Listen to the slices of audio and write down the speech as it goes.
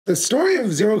The story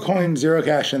of zero coin, zero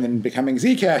cash, and then becoming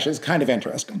Zcash is kind of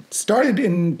interesting. It started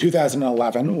in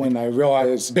 2011 when I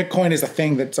realized Bitcoin is a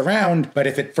thing that's around, but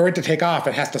for it to take off,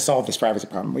 it has to solve this privacy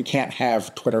problem. We can't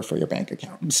have Twitter for your bank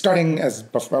account. Starting as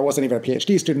before, I wasn't even a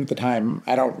PhD student at the time.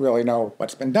 I don't really know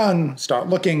what's been done. Start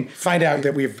looking, find out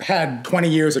that we've had 20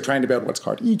 years of trying to build what's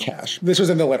called eCash. This was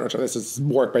in the literature. This is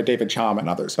work by David Chaum and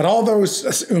others. But all those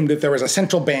assumed that there was a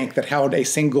central bank that held a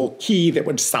single key that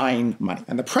would sign money.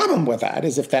 And the problem with that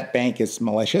is if that bank is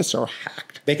malicious or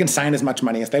hacked, they can sign as much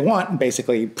money as they want and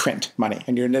basically print money.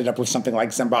 And you ended up with something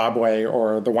like Zimbabwe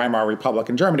or the Weimar Republic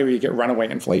in Germany where you get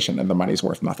runaway inflation and the money's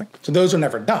worth nothing. So those were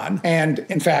never done. And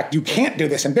in fact, you can't do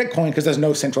this in Bitcoin because there's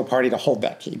no central party to hold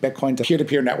that key. Bitcoin's a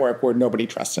peer-to-peer network where nobody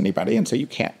trusts anybody, and so you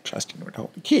can't trust anyone to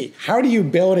hold the key. How do you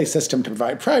build a system to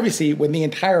provide privacy when the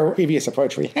entire previous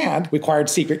approach we had required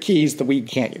secret keys that we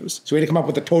can't use? So we had to come up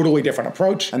with a totally different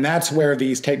approach, and that's where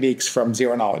these techniques from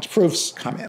zero-knowledge proofs come in.